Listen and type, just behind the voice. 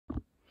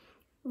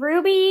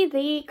Ruby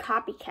the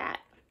Copycat.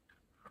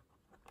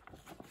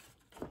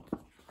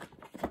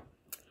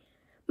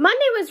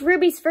 Monday was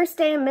Ruby's first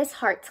day in Miss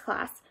Hart's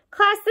class.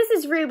 Class, this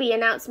is Ruby,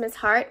 announced Miss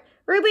Hart.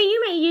 Ruby,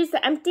 you may use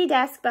the empty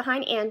desk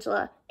behind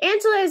Angela.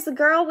 Angela is the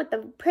girl with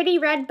the pretty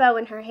red bow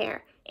in her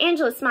hair.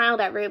 Angela smiled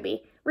at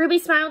Ruby. Ruby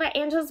smiled at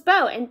Angela's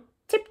bow and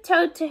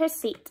tiptoed to her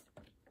seat.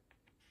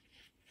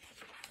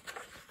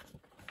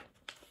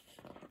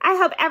 I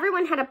hope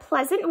everyone had a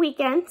pleasant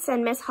weekend, said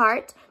Miss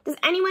Hart. Does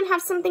anyone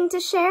have something to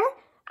share?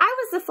 I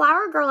was the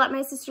flower girl at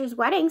my sister's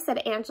wedding, said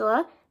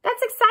Angela.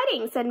 That's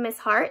exciting, said Miss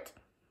Hart.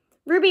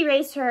 Ruby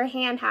raised her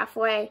hand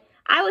halfway.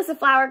 I was the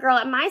flower girl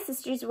at my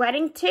sister's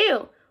wedding,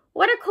 too.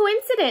 What a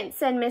coincidence,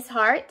 said Miss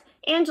Hart.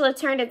 Angela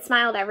turned and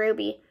smiled at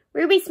Ruby.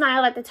 Ruby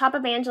smiled at the top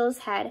of Angela's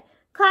head.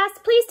 Class,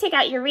 please take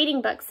out your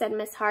reading books, said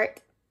Miss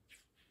Hart.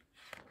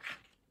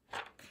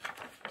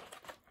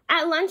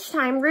 At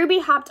lunchtime, Ruby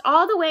hopped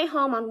all the way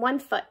home on one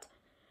foot.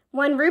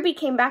 When Ruby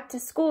came back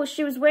to school,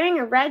 she was wearing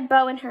a red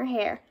bow in her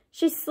hair.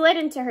 She slid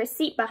into her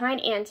seat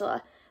behind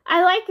Angela.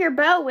 I like your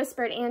bow,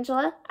 whispered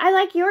Angela. I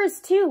like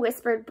yours too,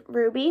 whispered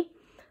Ruby.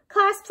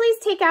 Class, please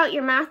take out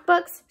your math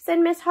books, said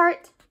Miss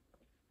Hart.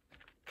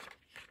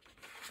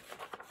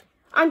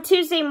 On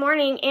Tuesday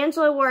morning,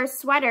 Angela wore a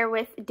sweater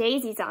with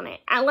daisies on it.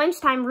 At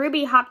lunchtime,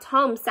 Ruby hopped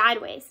home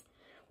sideways.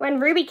 When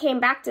Ruby came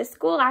back to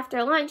school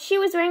after lunch, she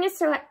was wearing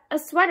a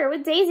sweater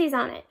with daisies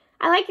on it.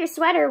 I like your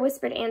sweater,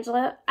 whispered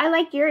Angela. I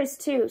like yours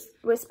too,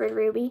 whispered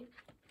Ruby.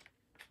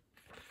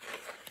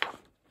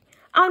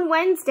 On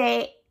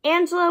Wednesday,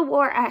 Angela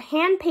wore a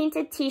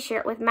hand-painted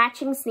t-shirt with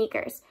matching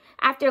sneakers.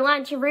 After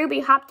lunch,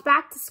 Ruby hopped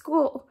back to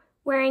school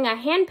wearing a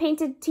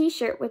hand-painted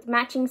t-shirt with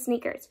matching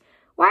sneakers.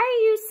 Why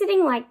are you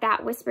sitting like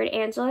that, whispered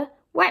Angela.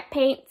 Wet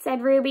paint,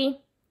 said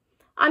Ruby.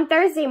 On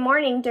Thursday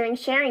morning, during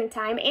sharing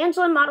time,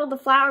 Angela modeled the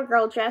flower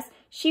girl dress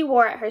she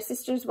wore at her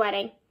sister's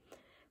wedding.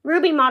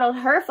 Ruby modeled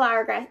her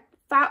flower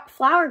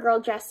girl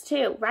dress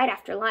too, right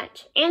after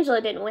lunch.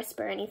 Angela didn't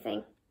whisper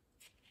anything.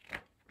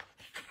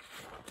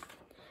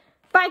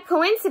 By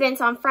coincidence,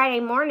 on Friday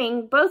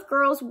morning, both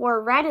girls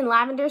wore red and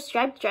lavender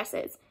striped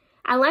dresses.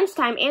 At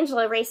lunchtime,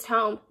 Angela raced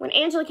home. When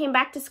Angela came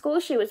back to school,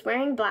 she was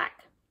wearing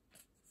black.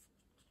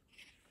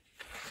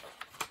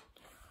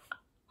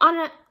 On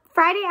a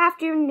Friday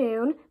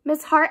afternoon,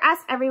 Miss Hart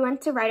asked everyone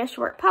to write a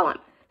short poem.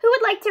 Who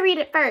would like to read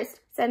it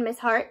first? Said Miss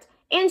Hart.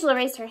 Angela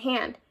raised her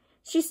hand.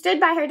 She stood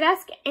by her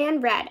desk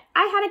and read.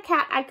 I had a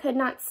cat I could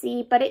not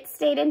see, but it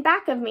stayed in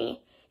back of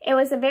me. It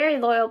was a very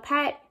loyal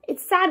pet.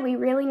 It's sad we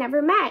really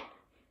never met.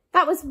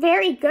 That was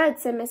very good,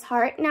 said Miss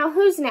Hart. Now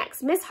who's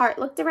next? Miss Hart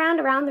looked around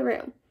the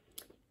room.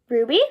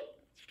 Ruby?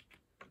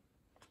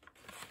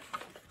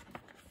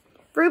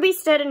 Ruby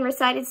stood and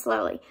recited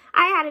slowly.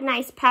 I had a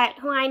nice pet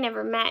who I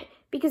never met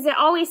because it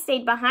always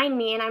stayed behind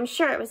me, and I'm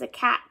sure it was a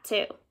cat,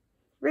 too.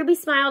 Ruby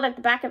smiled at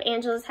the back of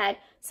Angela's head.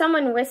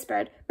 Someone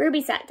whispered.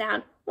 Ruby sat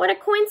down. What a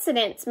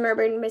coincidence,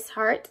 murmured Miss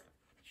Hart.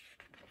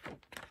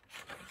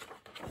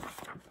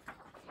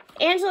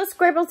 Angela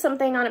scribbled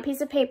something on a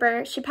piece of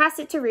paper. She passed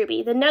it to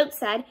Ruby. The note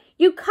said,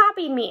 You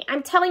copied me.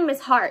 I'm telling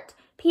Miss Hart.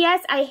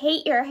 P.S. I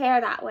hate your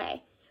hair that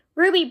way.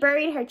 Ruby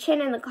buried her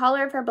chin in the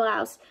collar of her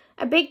blouse.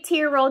 A big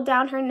tear rolled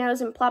down her nose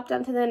and plopped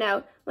onto the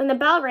note. When the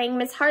bell rang,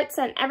 Miss Hart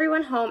sent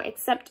everyone home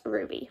except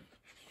Ruby.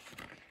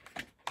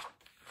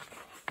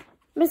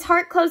 Miss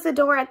Hart closed the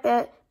door of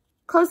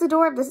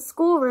the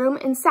schoolroom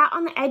and sat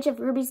on the edge of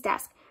Ruby's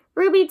desk.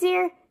 Ruby,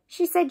 dear,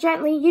 she said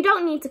gently, you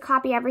don't need to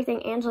copy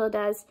everything Angela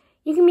does.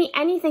 You can be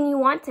anything you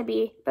want to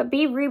be, but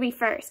be Ruby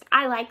first.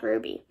 I like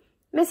Ruby.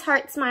 Miss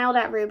Hart smiled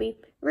at Ruby.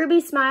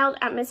 Ruby smiled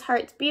at Miss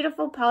Hart's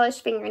beautiful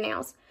polished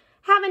fingernails.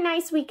 Have a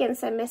nice weekend,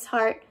 said Miss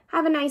Hart.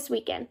 Have a nice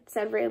weekend,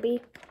 said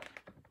Ruby.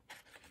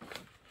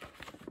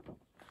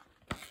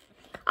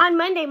 On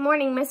Monday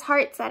morning, Miss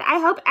Hart said, I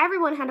hope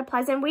everyone had a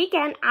pleasant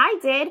weekend. I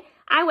did.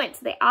 I went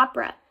to the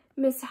opera.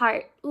 Miss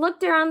Hart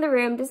looked around the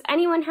room. Does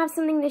anyone have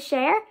something to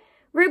share?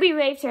 Ruby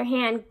waved her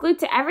hand. Glued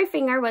to every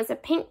finger was a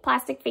pink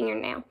plastic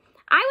fingernail.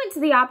 I went to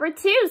the opera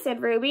too,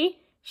 said Ruby.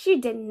 She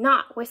did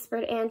not,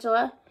 whispered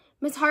Angela.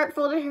 Miss Hart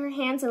folded her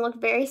hands and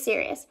looked very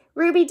serious.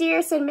 Ruby,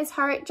 dear, said Miss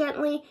Hart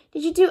gently,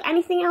 did you do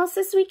anything else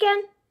this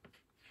weekend?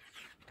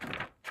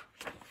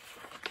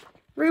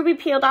 Ruby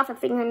peeled off her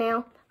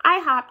fingernail. I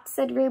hopped,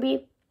 said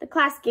Ruby. The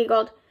class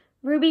giggled.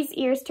 Ruby's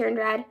ears turned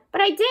red.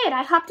 But I did.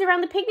 I hopped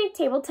around the picnic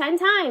table 10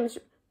 times.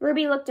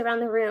 Ruby looked around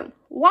the room.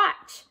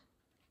 Watch.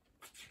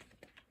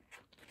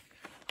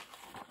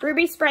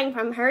 Ruby sprang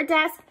from her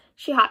desk.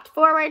 She hopped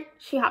forward.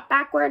 She hopped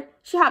backward.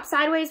 She hopped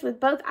sideways with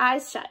both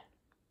eyes shut.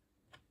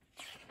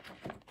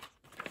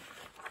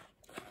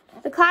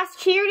 The class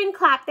cheered and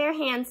clapped their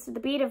hands to the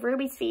beat of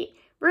Ruby's feet.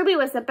 Ruby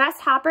was the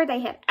best hopper they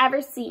had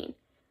ever seen.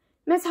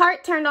 Miss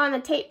Hart turned on the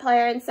tape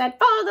player and said,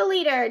 Follow the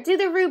leader, do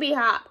the Ruby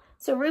hop.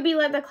 So Ruby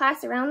led the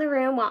class around the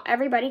room while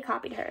everybody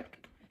copied her.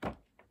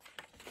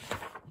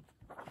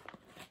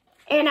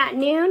 And at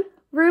noon,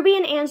 Ruby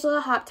and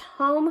Angela hopped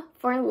home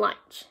for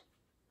lunch.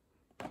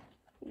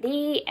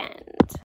 The end.